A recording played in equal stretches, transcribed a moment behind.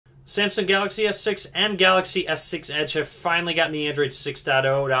Samsung Galaxy S6 and Galaxy S6 Edge have finally gotten the Android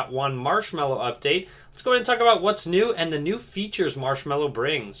 6.0.1 Marshmallow update. Let's go ahead and talk about what's new and the new features Marshmallow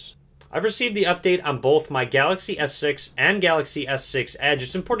brings. I've received the update on both my Galaxy S6 and Galaxy S6 Edge.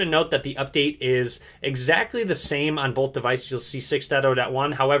 It's important to note that the update is exactly the same on both devices. You'll see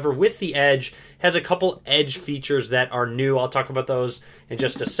 6.0.1. However, with the Edge, has a couple Edge features that are new. I'll talk about those in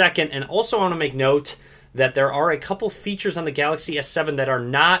just a second. And also I want to make note that there are a couple features on the Galaxy S7 that are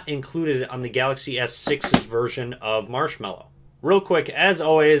not included on the Galaxy S6's version of Marshmallow. Real quick, as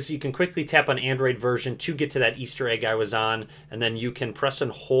always, you can quickly tap on Android version to get to that Easter egg I was on, and then you can press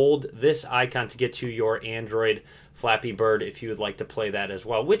and hold this icon to get to your Android Flappy Bird if you would like to play that as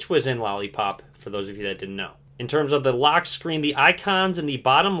well, which was in Lollipop, for those of you that didn't know. In terms of the lock screen, the icons in the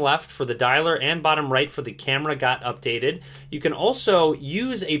bottom left for the dialer and bottom right for the camera got updated. You can also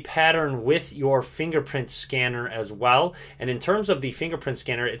use a pattern with your fingerprint scanner as well. And in terms of the fingerprint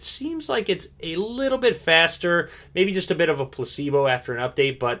scanner, it seems like it's a little bit faster, maybe just a bit of a placebo after an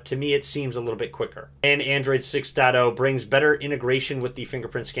update, but to me it seems a little bit quicker. And Android 6.0 brings better integration with the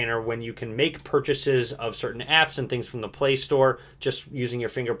fingerprint scanner when you can make purchases of certain apps and things from the Play Store just using your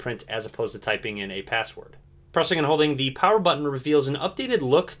fingerprint as opposed to typing in a password. Pressing and holding the power button reveals an updated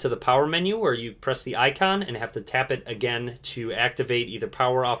look to the power menu where you press the icon and have to tap it again to activate either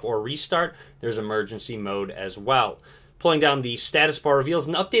power off or restart. There's emergency mode as well. Pulling down the status bar reveals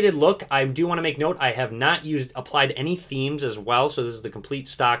an updated look. I do want to make note I have not applied any themes as well, so this is the complete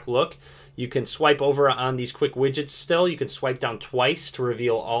stock look. You can swipe over on these quick widgets still. You can swipe down twice to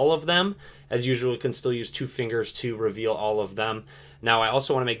reveal all of them. As usual, you can still use two fingers to reveal all of them. Now, I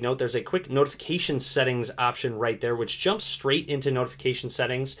also want to make note there's a quick notification settings option right there, which jumps straight into notification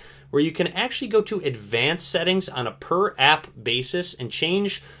settings, where you can actually go to advanced settings on a per app basis and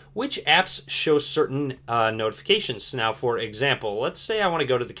change which apps show certain notifications. Now, for example, let's say I want to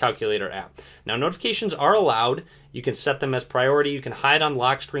go to the calculator app. Now, notifications are allowed. You can set them as priority. You can hide on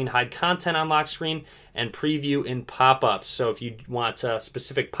lock screen, hide content on lock screen, and preview in pop-ups. So if you want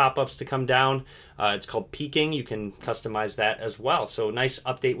specific pop-ups to come down, it's called peaking. You can customize that as well. So nice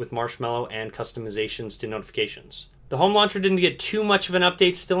update with Marshmallow and customizations to notifications. The home launcher didn't get too much of an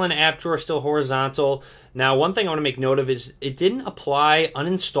update. Still in app drawer, still horizontal. Now, one thing I want to make note of is it didn't apply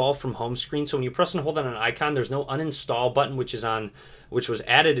uninstall from home screen. So when you press and hold on an icon, there's no uninstall button, which was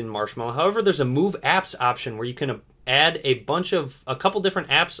added in Marshmallow. However, there's a move apps option where you can add a couple different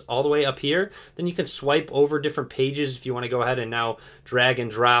apps all the way up here. Then you can swipe over different pages if you want to go ahead and now drag and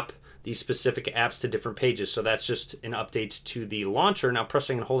drop these specific apps to different pages. So that's just an update to the launcher. Now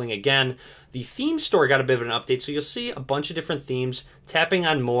pressing and holding again, the theme store got a bit of an update. So you'll see a bunch of different themes. Tapping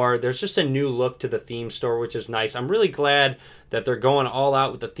on more, there's just a new look to the theme store, which is nice. I'm really glad that they're going all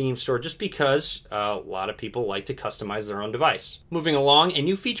out with the theme store just because a lot of people like to customize their own device. Moving along, a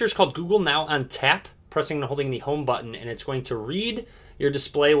new feature is called Google Now on Tap. Pressing and holding the home button, and it's going to read your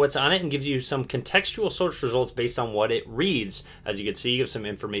display, what's on it, and gives you some contextual search results based on what it reads. As you can see, you have some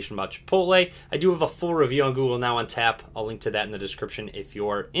information about Chipotle. I do have a full review on Google Now on Tap. I'll link to that in the description if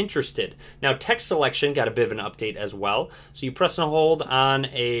you're interested. Now, text selection got a bit of an update as well. So you press and hold on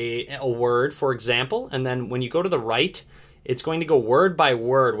a word, for example, and then when you go to the right, it's going to go word by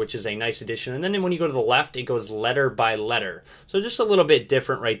word, which is a nice addition. And then when you go to the left, it goes letter by letter. So just a little bit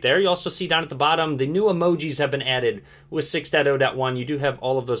different right there. You also see down at the bottom, the new emojis have been added with 6.0.1. You do have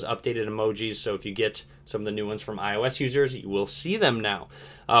all of those updated emojis. So if you get some of the new ones from iOS users, you will see them now.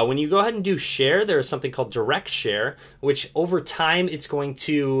 When you go ahead and do share, there is something called direct share, which over time, it's going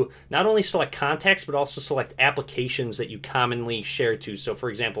to not only select contacts, but also select applications that you commonly share to. So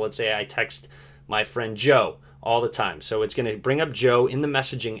for example, let's say I text my friend Joe all the time. So it's going to bring up Joe in the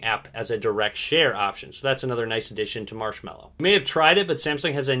messaging app as a direct share option. So that's another nice addition to Marshmallow. You may have tried it, but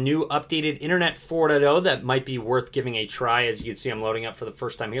Samsung has a new updated Internet 4.0 that might be worth giving a try. As you can see, I'm loading up for the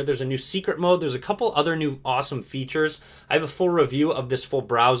first time here. There's a new secret mode. There's a couple other new awesome features. I have a full review of this full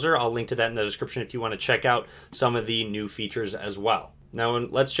browser. I'll link to that in the description if you want to check out some of the new features as well. Now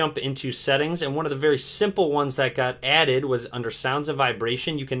let's jump into settings, and one of the very simple ones that got added was under sounds and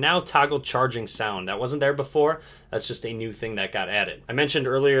vibration. You can now toggle charging sound. That wasn't there before. That's just a new thing that got added. I mentioned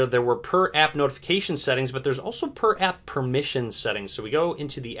earlier there were per app notification settings, but there's also per app permission settings. So we go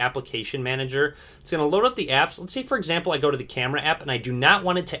into the application manager. It's going to load up the apps. Let's say, for example, I go to the camera app and I do not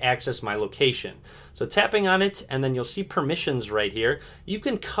want it to access my location. So tapping on it, and then you'll see permissions right here. You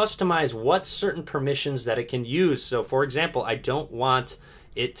can customize what certain permissions that it can use. So for example, I don't want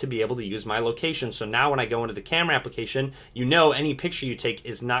it to be able to use my location. So now when I go into the camera application, you know any picture you take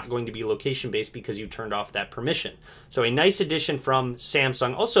is not going to be location based because you turned off that permission. So a nice addition from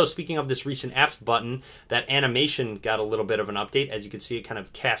Samsung. Also, speaking of this recent apps button, that animation got a little bit of an update. As you can see, it kind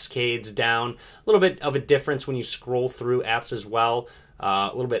of cascades down. A little bit of a difference when you scroll through apps as well.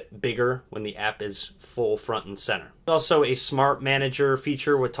 A little bit bigger when the app is full front and center. Also a smart manager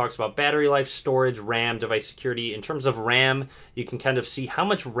feature which talks about battery life, storage, RAM, device security. In terms of RAM, you can kind of see how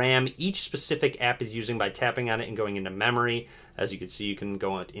much RAM each specific app is using by tapping on it and going into memory. As you can see, you can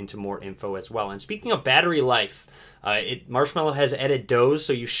go into more info as well. And speaking of battery life, Marshmallow has added doze,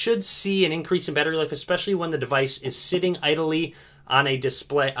 so you should see an increase in battery life, especially when the device is sitting idly on a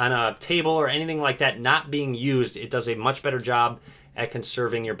display, on a table or anything like that, not being used. It does a much better job at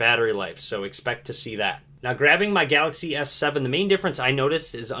conserving your battery life, so expect to see that. Now, grabbing my Galaxy S7, the main difference I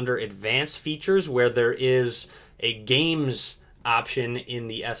noticed is under advanced features, where there is a games option in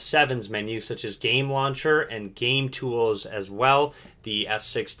the S7's menu, such as game launcher and game tools as well. The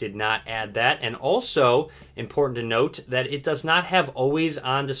S6 did not add that. And also, important to note that it does not have always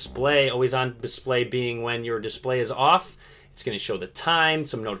on display. Always on display being when your display is off. It's going to show the time,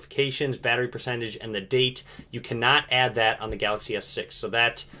 some notifications, battery percentage, and the date. You cannot add that on the Galaxy S6. So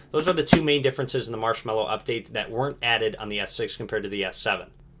those are the two main differences in the Marshmallow update that weren't added on the S6 compared to the S7.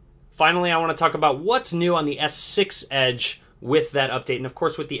 Finally, I want to talk about what's new on the S6 Edge with that update. And of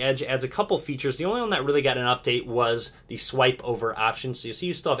course, with the Edge, it adds a couple features. The only one that really got an update was the swipe over option. So you see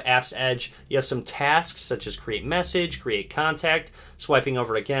you still have Apps Edge. You have some tasks such as create message, create contact. Swiping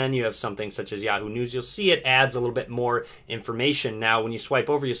over again, you have something such as Yahoo News. You'll see it adds a little bit more information. Now, when you swipe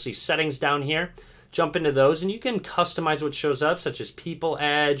over, you'll see settings down here. Jump into those, and you can customize what shows up, such as People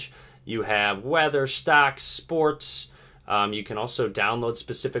Edge. You have weather, stocks, sports. You can also download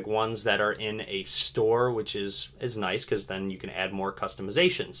specific ones that are in a store, which is nice because then you can add more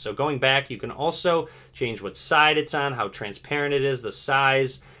customizations. So going back, you can also change what side it's on, how transparent it is, the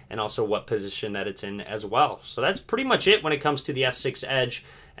size, and also what position that it's in as well. So that's pretty much it when it comes to the S6 Edge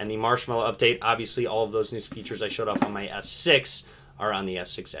and the Marshmallow update. Obviously, all of those new features I showed off on my S6 are on the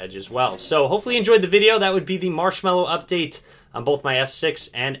S6 Edge as well. So hopefully you enjoyed the video. That would be the Marshmallow update on both my S6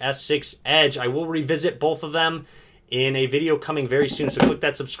 and S6 Edge. I will revisit both of them in a video coming very soon, so click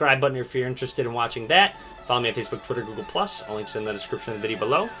that subscribe button if you're interested in watching that. Follow me on Facebook, Twitter, Google+. All links in the description of the video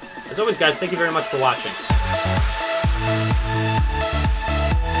below. As always, guys, thank you very much for watching.